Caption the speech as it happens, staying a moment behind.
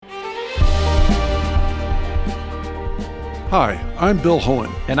Hi, I'm Bill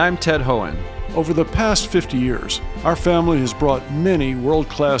Hohen. And I'm Ted Hohen. Over the past 50 years, our family has brought many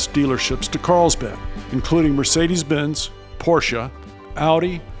world-class dealerships to Carlsbad, including Mercedes-Benz, Porsche,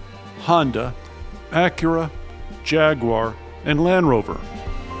 Audi, Honda, Acura, Jaguar, and Land Rover.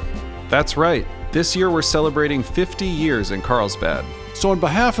 That's right. This year we're celebrating 50 years in Carlsbad. So on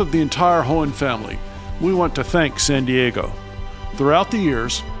behalf of the entire Hohen family, we want to thank San Diego. Throughout the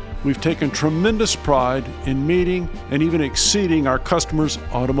years, we've taken tremendous pride in meeting and even exceeding our customers'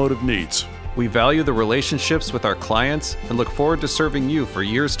 automotive needs. We value the relationships with our clients and look forward to serving you for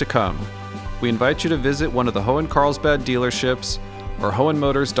years to come. We invite you to visit one of the Hohen Carlsbad dealerships or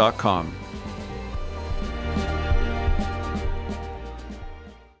hohenmotors.com.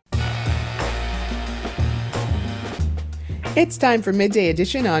 It's time for Midday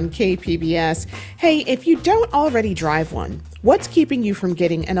Edition on KPBS. Hey, if you don't already drive one, what's keeping you from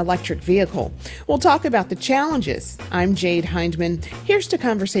getting an electric vehicle? We'll talk about the challenges. I'm Jade Hindman. Here's to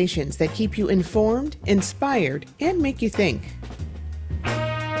conversations that keep you informed, inspired, and make you think.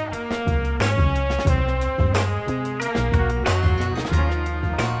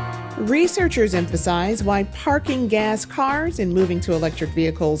 Researchers emphasize why parking gas cars and moving to electric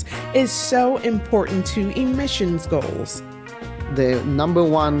vehicles is so important to emissions goals. The number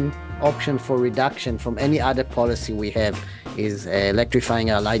one option for reduction from any other policy we have is electrifying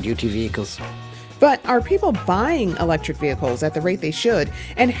our light-duty vehicles. But are people buying electric vehicles at the rate they should?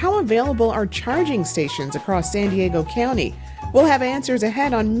 And how available are charging stations across San Diego County? We'll have answers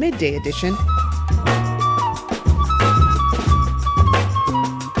ahead on Midday Edition.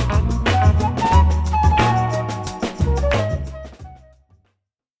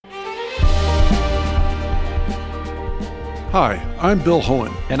 Hi, I'm Bill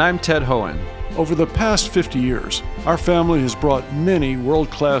Hohen. And I'm Ted Hohen. Over the past 50 years, our family has brought many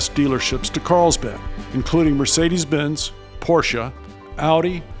world-class dealerships to Carlsbad, including Mercedes-Benz, Porsche,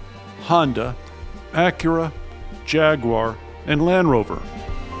 Audi, Honda, Acura, Jaguar, and Land Rover.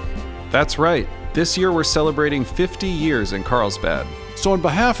 That's right. This year we're celebrating 50 years in Carlsbad. So on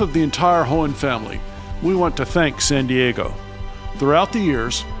behalf of the entire Hohen family, we want to thank San Diego. Throughout the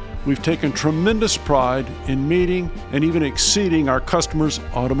years, we've taken tremendous pride in meeting and even exceeding our customers'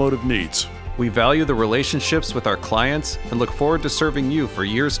 automotive needs. We value the relationships with our clients and look forward to serving you for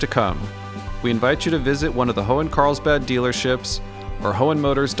years to come. We invite you to visit one of the Hohen Carlsbad dealerships or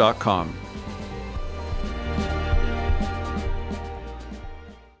hohenmotors.com.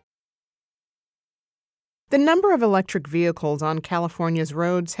 The number of electric vehicles on California's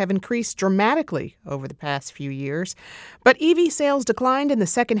roads have increased dramatically over the past few years, but EV sales declined in the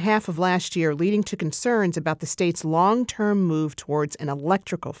second half of last year, leading to concerns about the state's long-term move towards an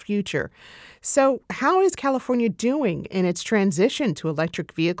electrical future. So how is California doing in its transition to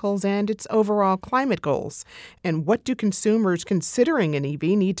electric vehicles and its overall climate goals? And what do consumers considering an EV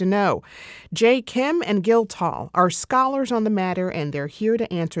need to know? Jay Kim and Gil Tall are scholars on the matter, and they're here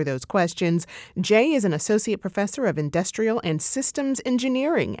to answer those questions. Jay is an associate professor of industrial and systems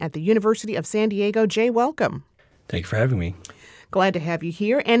engineering at the University of San Diego. Jay, welcome. Thank you for having me. Glad to have you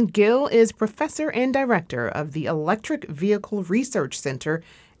here. And Gil is professor and director of the Electric Vehicle Research Center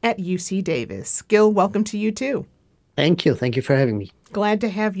at UC Davis. Gil, welcome to you too. Thank you. Thank you for having me. Glad to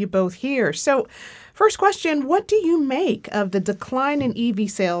have you both here. So, first question, what do you make of the decline in EV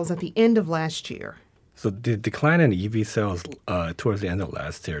sales at the end of last year? So the decline in EV sales towards the end of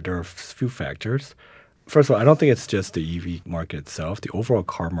last year, there are a few factors. First of all, I don't think it's just the EV market itself. The overall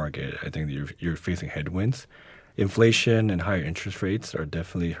car market, I think you're facing headwinds. Inflation and higher interest rates are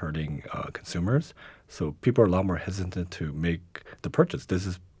definitely hurting consumers. So people are a lot more hesitant to make the purchase. This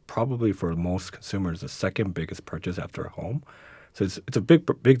is probably for most consumers the second biggest purchase after a home. So it's a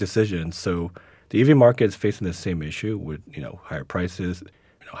big decision. So the EV market is facing the same issue with higher prices,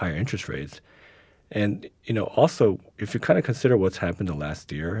 higher interest rates. And also, if you kind of consider what's happened the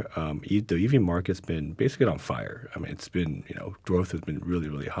last year, the EV market's been basically on fire. I mean, it's been, growth has been really,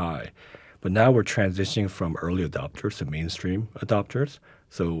 really high. But now we're transitioning from early adopters to mainstream adopters.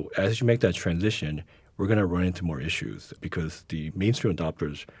 So as you make that transition, we're going to run into more issues because the mainstream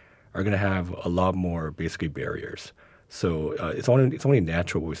adopters are going to have a lot more basically barriers. So it's only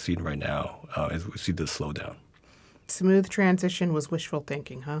natural what we're seeing right now as we see this slowdown. Smooth transition was wishful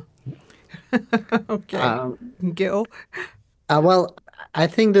thinking, huh? Okay. Gil? Well, I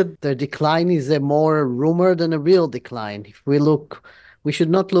think that the decline is a more rumor than a real decline. If we should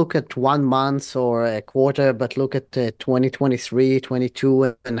not look at 1 month or a quarter, but look at 2023,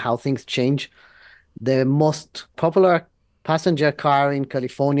 22, and how things change. The most popular passenger car in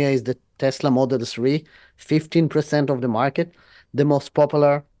California is the Tesla Model 3, 15% of the market. The most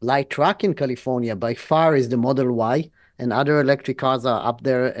popular light truck in California by far is the Model Y, and other electric cars are up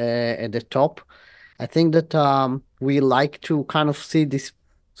there at the top. I think that we like to kind of see this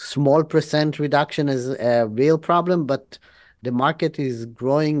small percent reduction as a real problem, but the market is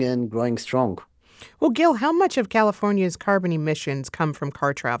growing and growing strong. Well, Gil, how much of California's carbon emissions come from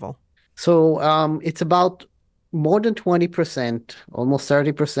car travel? So it's about more than 20%, almost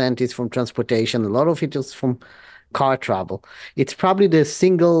 30% is from transportation. A lot of it is from car travel. It's probably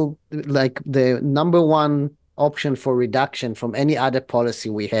the number one option for reduction from any other policy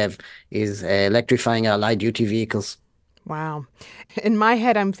we have is electrifying our light-duty vehicles. Wow. In my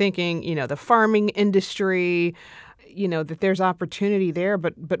head, I'm thinking, the farming industry, that there's opportunity there,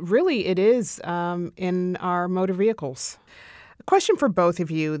 but really it is in our motor vehicles. A question for both of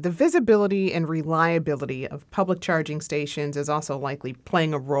you. The visibility and reliability of public charging stations is also likely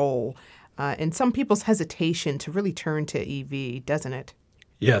playing a role in some people's hesitation to really turn to EV, doesn't it?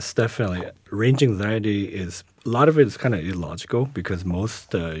 Yes, definitely. Range anxiety a lot of it is kind of illogical because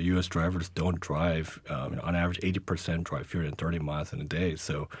most U.S. drivers don't drive. On average, 80% drive fewer than 30 miles in a day.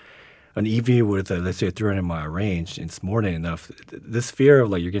 So an EV with, let's say, a 300-mile range, it's more than enough. This fear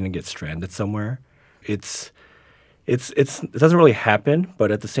of you're going to get stranded somewhere, it doesn't really happen,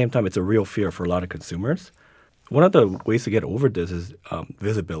 but at the same time, it's a real fear for a lot of consumers. One of the ways to get over this is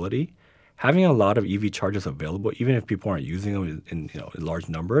visibility. Having a lot of EV chargers available, even if people aren't using them in large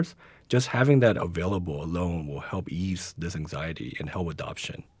numbers, just having that available alone will help ease this anxiety and help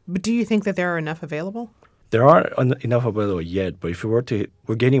adoption. But do you think that there are enough available? There aren't enough available yet, but if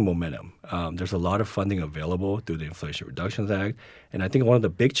we're gaining momentum. There's a lot of funding available through the Inflation Reduction Act, and I think one of the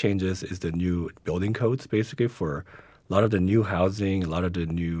big changes is the new building codes, basically for a lot of the new housing, a lot of the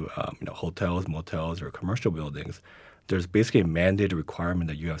new hotels, motels, or commercial buildings. There's basically a mandated requirement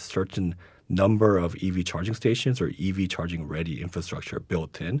that you have certain number of EV charging stations or EV charging ready infrastructure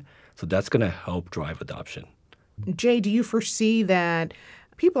built in. So that's going to help drive adoption. Jay, do you foresee that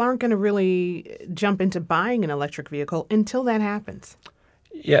people aren't going to really jump into buying an electric vehicle until that happens?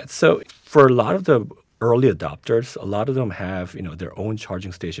 Yeah, so for a lot of the early adopters, a lot of them have their own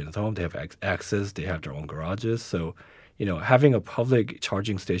charging stations at home. They have access. They have their own garages. So having a public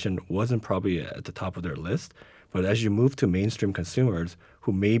charging station wasn't probably at the top of their list. But as you move to mainstream consumers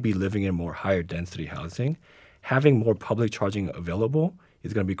who may be living in more higher density housing, having more public charging available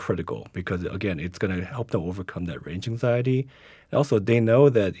is going to be critical because, again, it's going to help them overcome that range anxiety. And also, they know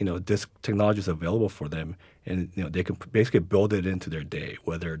that, this technology is available for them and, they can basically build it into their day,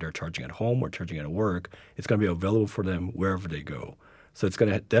 whether they're charging at home or charging at work. It's going to be available for them wherever they go. So it's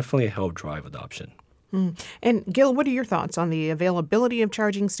going to definitely help drive adoption. And Gil, what are your thoughts on the availability of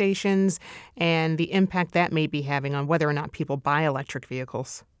charging stations and the impact that may be having on whether or not people buy electric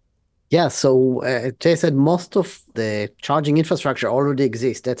vehicles? Yeah, so Jay said most of the charging infrastructure already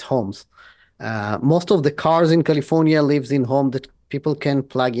exists at homes. Most of the cars in California lives in home that people can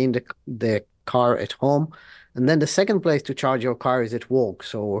plug in the car at home. And then the second place to charge your car is at work.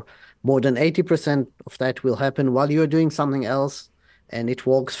 So more than 80% of that will happen while you're doing something else, and it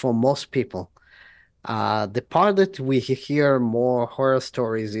works for most people. The part that we hear more horror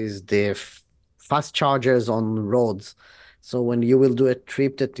stories is the fast chargers on roads. So when you will do a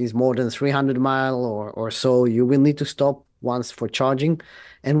trip that is more than 300 miles or so, you will need to stop once for charging.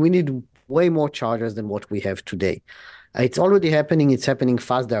 And we need way more chargers than what we have today. It's already happening. It's happening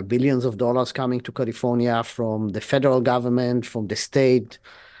fast. There are billions of dollars coming to California from the federal government, from the state,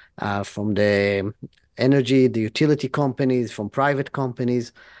 from the energy, the utility companies, from private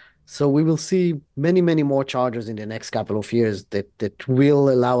companies. So we will see many, many more chargers in the next couple of years that will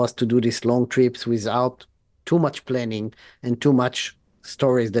allow us to do these long trips without too much planning and too much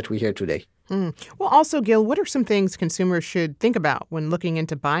stories that we hear today. Well, also, Gil, what are some things consumers should think about when looking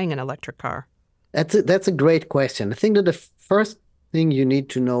into buying an electric car? That's a great question. I think that the first thing you need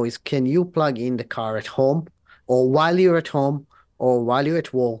to know is, can you plug in the car at home or while you're at home or while you're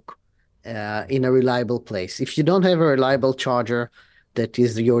at work in a reliable place? If you don't have a reliable charger, that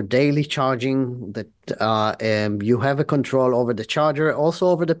is your daily charging, that you have a control over the charger, also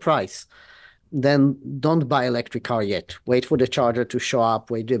over the price, then don't buy electric car yet. Wait for the charger to show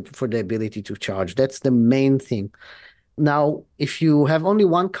up, wait for the ability to charge. That's the main thing. Now, if you have only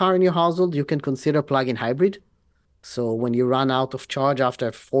one car in your household, you can consider plug-in hybrid. So when you run out of charge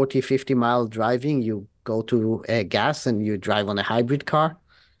after 40, 50-mile driving, you go to gas and you drive on a hybrid car.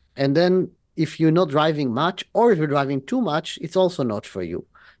 And then if you're not driving much, or if you're driving too much, it's also not for you.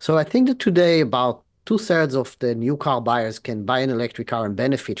 So I think that today about 2/3 of the new car buyers can buy an electric car and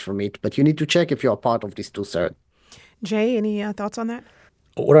benefit from it, but you need to check if you're a part of this 2/3. Jay, any thoughts on that?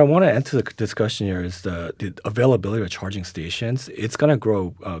 What I want to add to the discussion here is the availability of charging stations. It's going to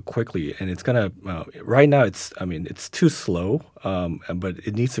grow quickly, and it's going to right now. It's too slow, but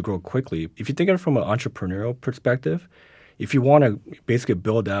it needs to grow quickly. If you think of it from an entrepreneurial perspective, if you want to basically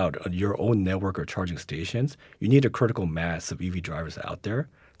build out your own network of charging stations, you need a critical mass of EV drivers out there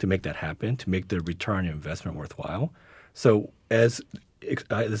to make that happen, to make the return on investment worthwhile. So as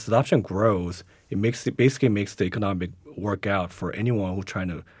this adoption grows, basically makes the economic work out for anyone who's trying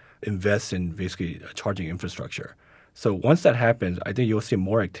to invest in basically charging infrastructure. So once that happens, I think you'll see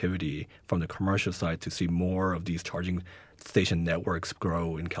more activity from the commercial side to see more of these charging station networks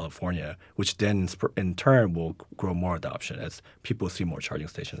grow in California, which then in turn will grow more adoption as people see more charging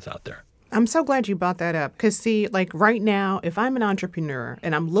stations out there. I'm so glad you brought that up because, see, like right now, if I'm an entrepreneur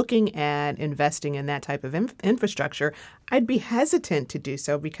and I'm looking at investing in that type of infrastructure, I'd be hesitant to do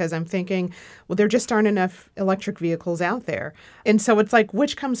so because I'm thinking, well, there just aren't enough electric vehicles out there. And so it's like,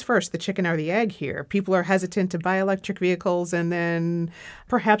 which comes first, the chicken or the egg here? People are hesitant to buy electric vehicles, and then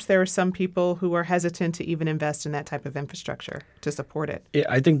perhaps there are some people who are hesitant to even invest in that type of infrastructure to support it. Yeah,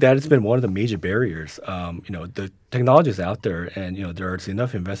 I think that has been one of the major barriers. The technology is out there, and there's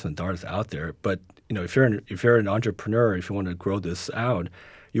enough investment dollars out there. But if you're an entrepreneur, if you want to grow this out,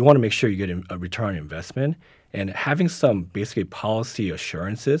 you want to make sure you get a return on investment. And having some basically policy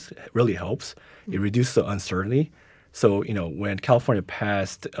assurances really helps. It reduces the uncertainty. So, when California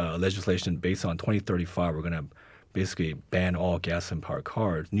passed legislation based on 2035, we're going to basically ban all gasoline-powered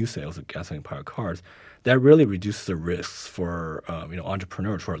cars, new sales of gasoline-powered cars. That really reduces the risks for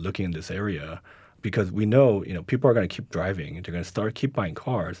entrepreneurs who are looking in this area, because we know people are going to keep driving. They're going to keep buying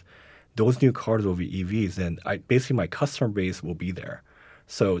cars. Those new cars will be EVs, and basically my customer base will be there.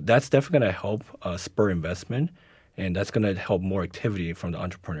 So that's definitely going to help spur investment, and that's going to help more activity from the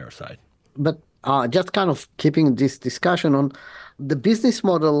entrepreneur side. But just kind of keeping this discussion on the business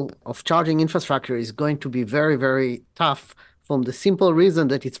model of charging infrastructure is going to be very, very tough from the simple reason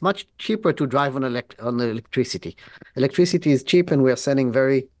that it's much cheaper to drive on electricity. Electricity is cheap, and we are selling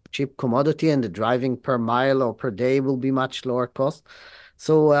very cheap commodity, and the driving per mile or per day will be much lower cost.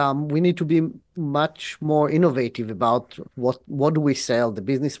 So we need to be much more innovative about what do we sell, the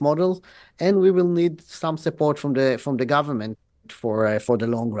business models, and we will need some support from the government for the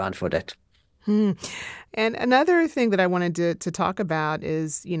long run for that. And another thing that I wanted to talk about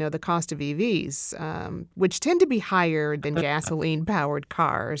is, the cost of EVs, which tend to be higher than gasoline-powered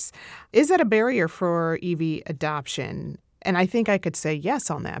cars. Is that a barrier for EV adoption? And I think I could say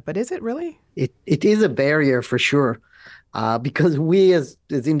yes on that, but is it really? It is a barrier for sure. Because we as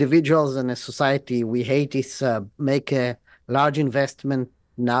individuals and as society, we hate this make a large investment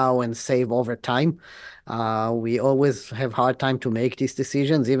now and save over time. We always have hard time to make these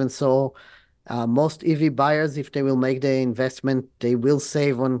decisions. Even so, most EV buyers, if they will make the investment, they will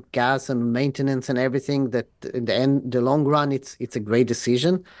save on gas and maintenance and everything. That in the long run, it's a great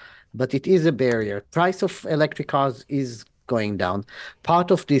decision, but it is a barrier. Price of electric cars is going down.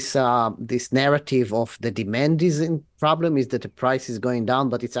 Part of this narrative of the demand problem is that the price is going down,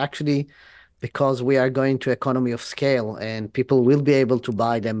 but it's actually because we are going to economy of scale, and people will be able to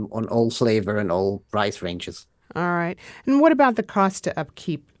buy them on all flavor and all price ranges. All right. And what about the cost to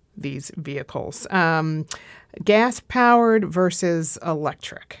upkeep these vehicles? Gas-powered versus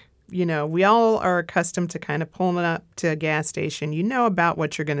electric. We all are accustomed to kind of pulling up to a gas station. You know about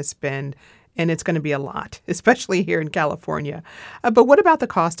what you're going to spend, and it's going to be a lot, especially here in California. But what about the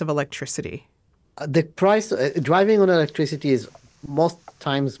cost of electricity? The price driving on electricity is most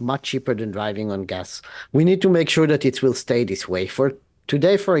times much cheaper than driving on gas. We need to make sure that it will stay this way. For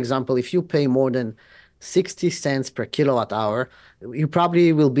today, for example, if you pay more than 60 cents per kilowatt hour, you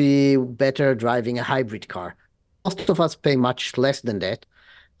probably will be better driving a hybrid car. Most of us pay much less than that,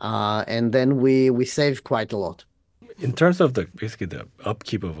 and then we save quite a lot. In terms of the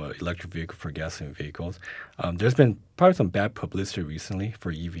upkeep of an electric vehicle for gasoline vehicles, there's been probably some bad publicity recently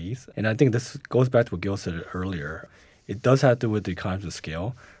for EVs. And I think this goes back to what Gil said earlier. It does have to do with the economies of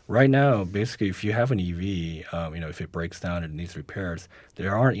scale. Right now, basically, if you have an EV, if it breaks down and needs repairs,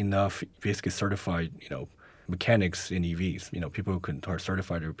 there aren't enough basically certified, mechanics in EVs. People who are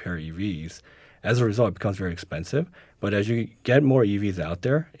certified to repair EVs. As a result, it becomes very expensive. But as you get more EVs out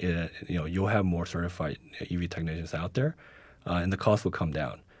there, you'll have more certified EV technicians out there, and the cost will come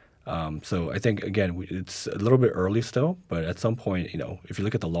down. So I think, again, it's a little bit early still, but at some point, if you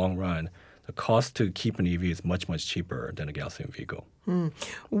look at the long run, the cost to keep an EV is much, much cheaper than a gasoline vehicle.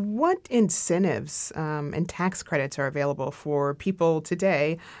 What incentives and tax credits are available for people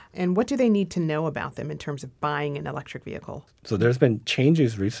today, and what do they need to know about them in terms of buying an electric vehicle? So there's been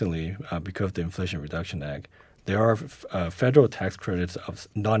changes recently because of the Inflation Reduction Act there are federal tax credits of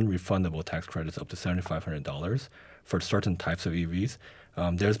non-refundable tax credits up to $7,500 for certain types of EVs.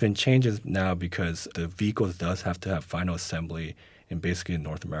 There's been changes now because the vehicles does have to have final assembly in basically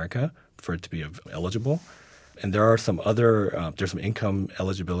North America for it to be eligible. And there are some other, there's some income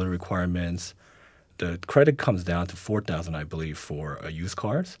eligibility requirements. The credit comes down to $4,000, I believe, for used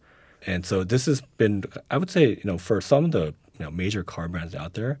cars. And so this has been, I would say, for some of the major car brands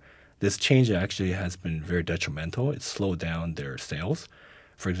out there, this change actually has been very detrimental. It's slowed down their sales.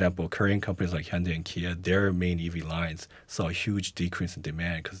 For example, Korean companies like Hyundai and Kia, their main EV lines saw a huge decrease in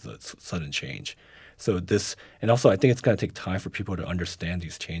demand because of the sudden change. So this, and also I think it's going to take time for people to understand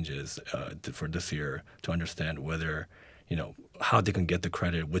these changes for this year, to understand whether, how they can get the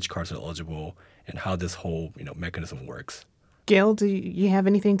credit, which cars are eligible, and how this whole, mechanism works. Gil, do you have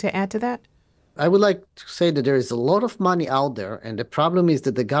anything to add to that? I would like to say that there is a lot of money out there, and the problem is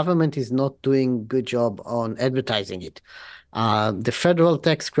that the government is not doing a good job on advertising it. The federal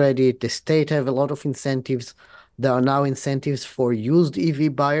tax credit, the state have a lot of incentives. There are now incentives for used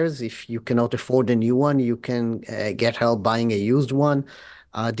EV buyers. If you cannot afford a new one, you can get help buying a used one.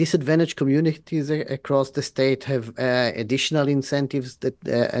 Disadvantaged communities across the state have additional incentives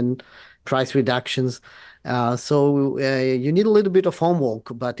and price reductions. So you need a little bit of homework,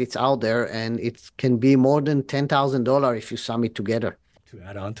 but it's out there, and it can be more than $10,000 if you sum it together. To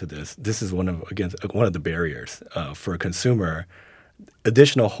add on to this is one of the barriers for a consumer.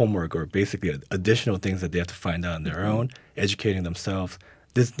 Additional homework, or basically additional things that they have to find out on their own, educating themselves.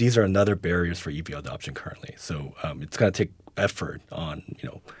 These are another barriers for EV adoption currently. So it's going to take effort on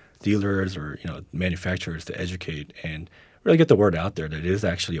dealers or manufacturers to educate and really get the word out there that it is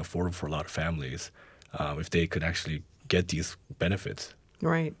actually affordable for a lot of families if they could actually get these benefits.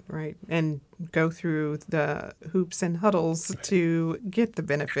 Right. And go through the hoops and huddles to get the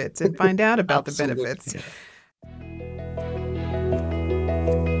benefits and find out about the benefits. Yeah.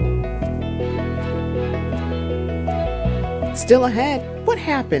 Still ahead, what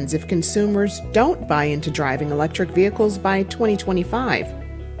happens if consumers don't buy into driving electric vehicles by 2025?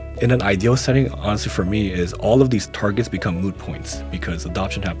 In an ideal setting, honestly, for me, is all of these targets become moot points because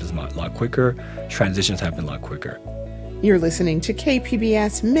adoption happens a lot quicker, transitions happen a lot quicker. You're listening to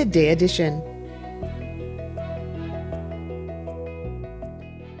KPBS Midday Edition.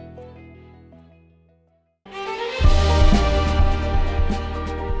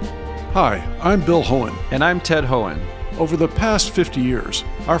 Hi, I'm Bill Hohen. And I'm Ted Hohen. Over the past 50 years,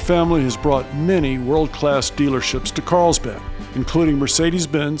 our family has brought many world-class dealerships to Carlsbad, including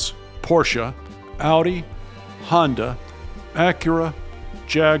Mercedes-Benz, Porsche, Audi, Honda, Acura,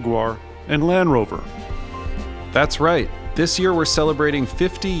 Jaguar, and Land Rover. That's right. This year we're celebrating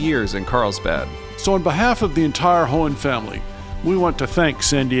 50 years in Carlsbad. So on behalf of the entire Hohen family, we want to thank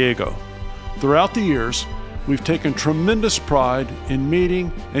San Diego. Throughout the years, we've taken tremendous pride in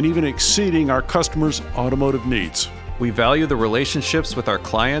meeting and even exceeding our customers' automotive needs. We value the relationships with our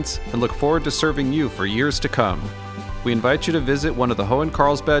clients and look forward to serving you for years to come. We invite you to visit one of the Hohen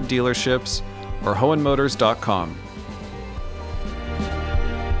Carlsbad dealerships or hohenmotors.com.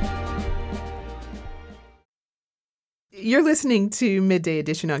 You're listening to Midday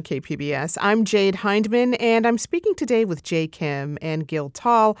Edition on KPBS. I'm Jade Hindman, and I'm speaking today with Jay Kim and Gil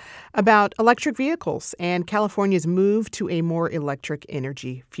Tall about electric vehicles and California's move to a more electric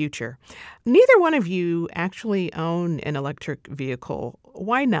energy future. Neither one of you actually own an electric vehicle.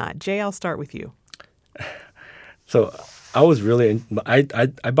 Why not? Jay, I'll start with you. So I was really I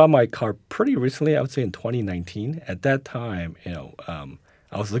bought my car pretty recently. I would say in 2019. At that time,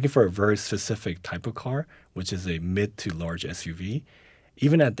 I was looking for a very specific type of car, which is a mid to large SUV.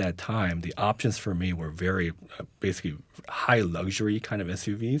 Even at that time, the options for me were very basically high luxury kind of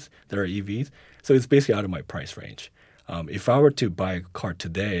SUVs that are EVs. So it's basically out of my price range. If I were to buy a car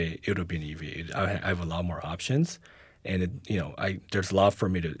today, it would be an EV. I have a lot more options, and there's a lot for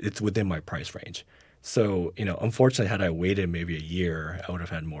me it's within my price range. So unfortunately, had I waited maybe a year, I would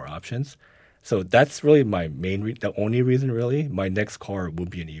have had more options. So that's really my the only reason really. My next car will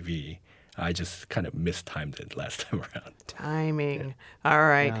be an EV. I just kind of mistimed it last time around. Timing. Yeah. All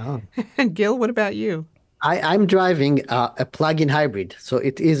right. Yeah. Gil, what about you? I'm driving a plug-in hybrid, so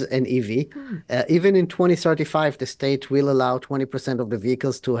it is an EV. Even in 2035, the state will allow 20% of the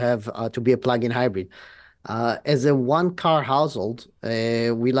vehicles to have to be a plug-in hybrid. As a one-car household,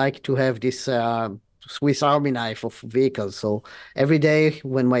 we like to have this Swiss Army knife of vehicles. So every day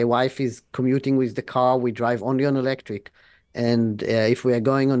when my wife is commuting with the car, we drive only on electric. And if we are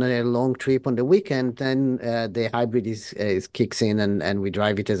going on a long trip on the weekend, then the hybrid is kicks in and we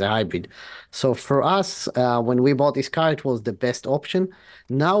drive it as a hybrid. So for us, when we bought this car, it was the best option.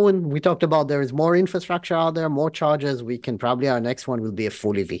 Now, when we talked about there is more infrastructure out there, more chargers, we can probably our next one will be a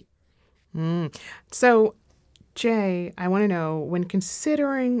full EV. So, Jay, I want to know, when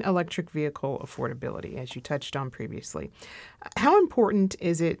considering electric vehicle affordability, as you touched on previously, how important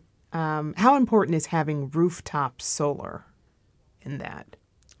is it? How important is having rooftop solar in that?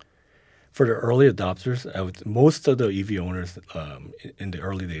 For the early adopters, most of the EV owners in the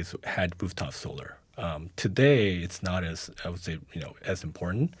early days had rooftop solar. Today, it's not as, I would say, as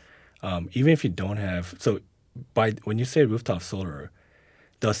important. Even if you don't have, so when you say rooftop solar,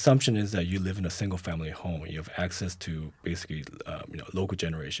 the assumption is that you live in a single family home and you have access to basically local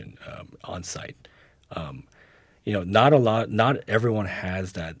generation on site. Not everyone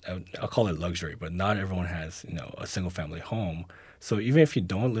has that. I'll call it luxury, but not everyone has a single family home. So even if you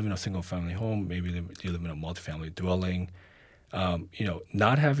don't live in a single family home, maybe you live in a multifamily dwelling,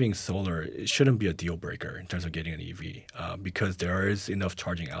 not having solar, it shouldn't be a deal breaker in terms of getting an EV because there is enough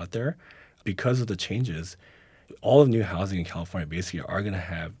charging out there. Because of the changes, all of new housing in California basically are going to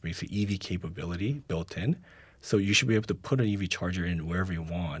have basically EV capability built in. So you should be able to put an EV charger in wherever you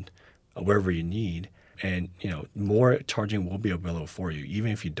want, wherever you need, and more charging will be available for you,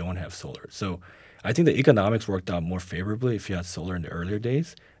 even if you don't have solar. So I think the economics worked out more favorably if you had solar in the earlier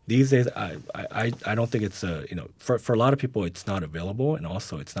days. These days, I don't think it's for a lot of people it's not available, and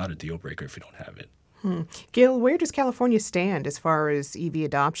also it's not a deal breaker if you don't have it. Gil, where does California stand as far as EV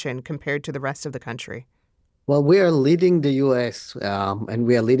adoption compared to the rest of the country? Well, we are leading the US, and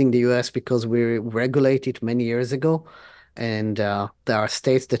we are leading the US because we regulated many years ago, and there are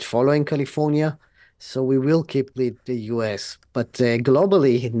states that follow in California. So we will keep lead the US. But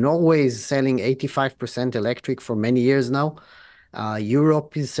globally, Norway is selling 85% electric for many years now.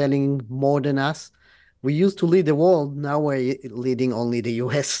 Europe is selling more than us. We used to lead the world. Now we're leading only the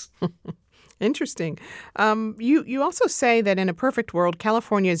US. Interesting. You also say that in a perfect world,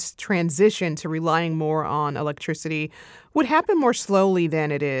 California's transition to relying more on electricity would happen more slowly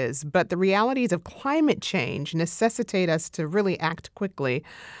than it is, but the realities of climate change necessitate us to really act quickly.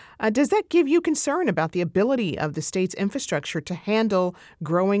 Does that give you concern about the ability of the state's infrastructure to handle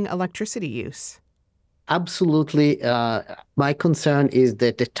growing electricity use? Absolutely. My concern is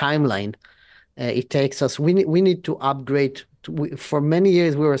that the timeline it takes us, we need to upgrade. For many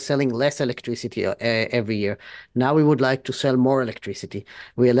years, we were selling less electricity every year. Now we would like to sell more electricity.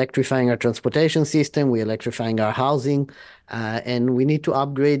 We're electrifying our transportation system, we're electrifying our housing, and we need to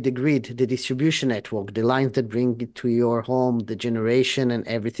upgrade the grid, the distribution network, the lines that bring it to your home, the generation and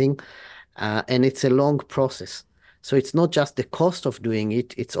everything. And it's a long process. So it's not just the cost of doing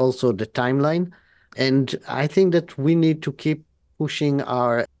it, it's also the timeline. And I think that we need to keep pushing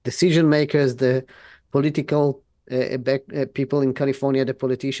our decision makers, the political people in California, the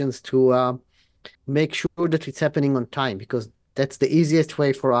politicians, to make sure that it's happening on time, because that's the easiest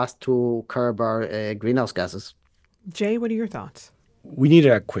way for us to curb our greenhouse gases. Jay, what are your thoughts? We need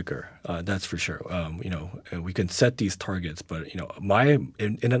to act quicker. That's for sure. We can set these targets, but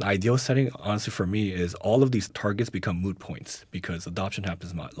in an ideal setting, honestly, for me, is all of these targets become moot points because adoption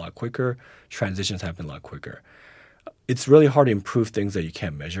happens a lot quicker, transitions happen a lot quicker. It's really hard to improve things that you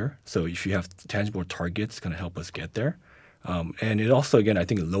can't measure. So if you have tangible targets, it's going to help us get there. And it also, again, I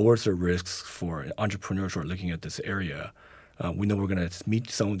think it lowers the risks for entrepreneurs who are looking at this area. We know we're going to meet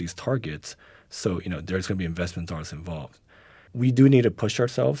some of these targets, so there's going to be investment dollars involved. We do need to push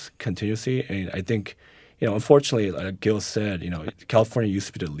ourselves continuously, and I think, unfortunately, like Gil said, California used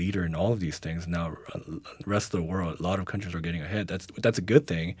to be the leader in all of these things. Now, the rest of the world, a lot of countries are getting ahead. That's a good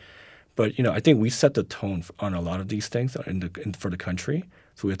thing. But I think we set the tone on a lot of these things for the country,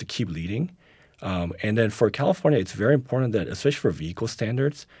 so we have to keep leading. And then for California, it's very important that, especially for vehicle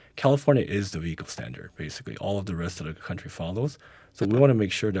standards, California is the vehicle standard. Basically, all of the rest of the country follows. So we want to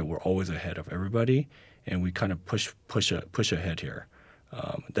make sure that we're always ahead of everybody, and we kind of push ahead here.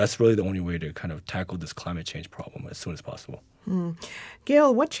 That's really the only way to kind of tackle this climate change problem as soon as possible.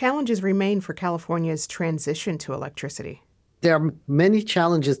 Gil, what challenges remain for California's transition to electricity? There are many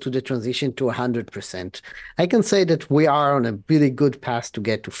challenges to the transition to 100%. I can say that we are on a really good path to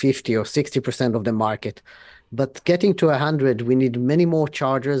get to 50 or 60% of the market. But getting to 100, we need many more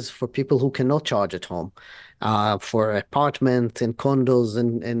chargers for people who cannot charge at home. For apartments and condos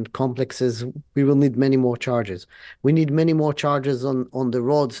and complexes, we will need many more chargers. We need many more chargers on the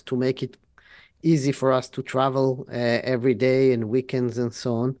roads to make it easy for us to travel every day and weekends and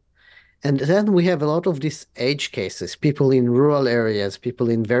so on. And then we have a lot of these edge cases, people in rural areas, people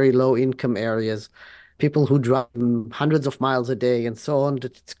in very low income areas, people who drive hundreds of miles a day and so on,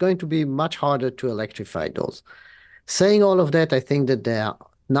 that it's going to be much harder to electrify those. Saying all of that, I think that the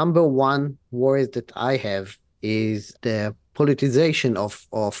number one worry that I have is the politicization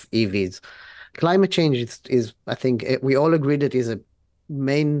of EVs. Climate change is, I think we all agree that is a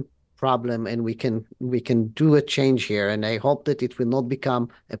main problem, and we can do a change here, and I hope that it will not become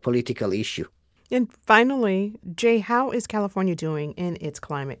a political issue. And finally, Jay, how is California doing in its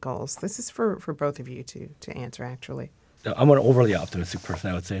climate goals? This is for both of you to answer, actually. I'm an overly optimistic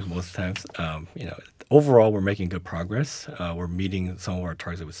person, I would say, most times. Overall, we're making good progress. We're meeting some of our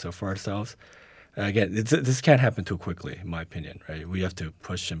targets that we set for ourselves. Again, this can't happen too quickly, in my opinion, right? We have to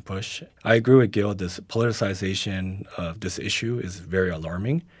push and push. I agree with Gil. This politicization of this issue is very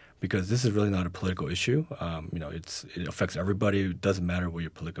alarming because this is really not a political issue. It affects everybody. It doesn't matter what your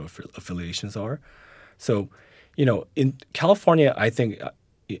political affiliations are. So, in California, I think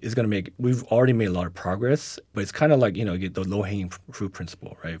we've already made a lot of progress, but it's kind of like, get the low-hanging fruit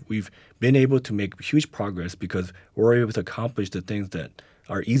principle, right? We've been able to make huge progress because we're able to accomplish the things that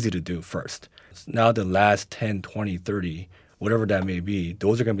are easy to do first. Now the last 10, 20, 30, whatever that may be,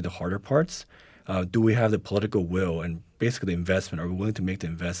 those are going to be the harder parts. Do we have the political will and basically the investment? Are we willing to make the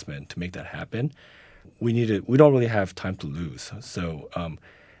investment to make that happen? We don't really have time to lose. So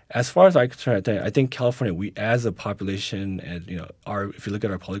as far as I'm concerned, I think California, we as a population, and if you look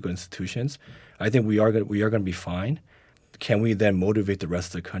at our political institutions, I think we are going to be fine. Can we then motivate the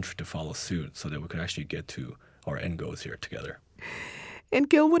rest of the country to follow suit so that we can actually get to our end goals here together? And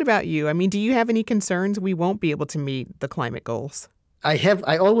Gil, what about you? I mean, do you have any concerns we won't be able to meet the climate goals?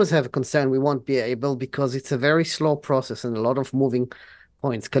 I always have a concern we won't be able, because it's a very slow process and a lot of moving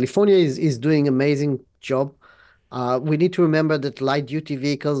points. California is doing an amazing job. We need to remember that light-duty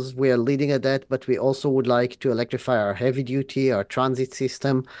vehicles, we are leading at that, but we also would like to electrify our heavy-duty, our transit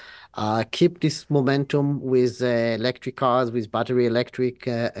system, keep this momentum with electric cars, with battery electric,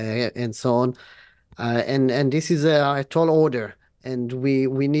 and so on. And this is a tall order. And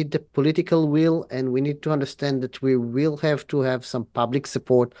we need the political will, and we need to understand that we will have to have some public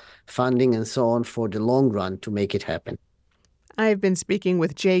support, funding, and so on for the long run to make it happen. I've been speaking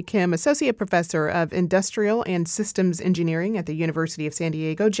with Jay Kim, Associate Professor of Industrial and Systems Engineering at the University of San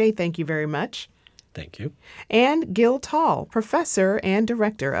Diego. Jay, thank you very much. Thank you. And Gil Tall, Professor and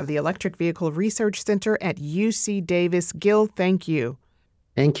Director of the Electric Vehicle Research Center at UC Davis. Gil, thank you.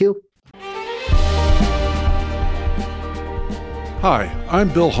 Thank you. Hi,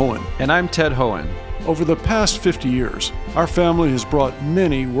 I'm Bill Hohen. And I'm Ted Hohen. Over the past 50 years, our family has brought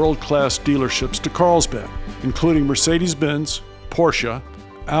many world-class dealerships to Carlsbad, including Mercedes-Benz, Porsche,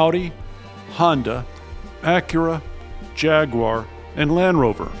 Audi, Honda, Acura, Jaguar, and Land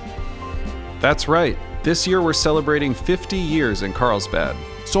Rover. That's right. This year we're celebrating 50 years in Carlsbad.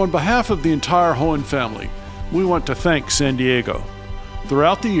 So on behalf of the entire Hohen family, we want to thank San Diego.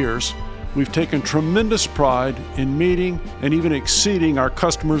 Throughout the years, we've taken tremendous pride in meeting and even exceeding our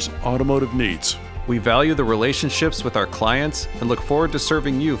customers' automotive needs. We value the relationships with our clients and look forward to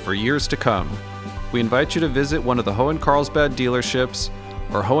serving you for years to come. We invite you to visit one of the Hohen Carlsbad dealerships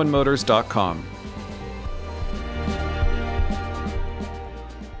or hohenmotors.com.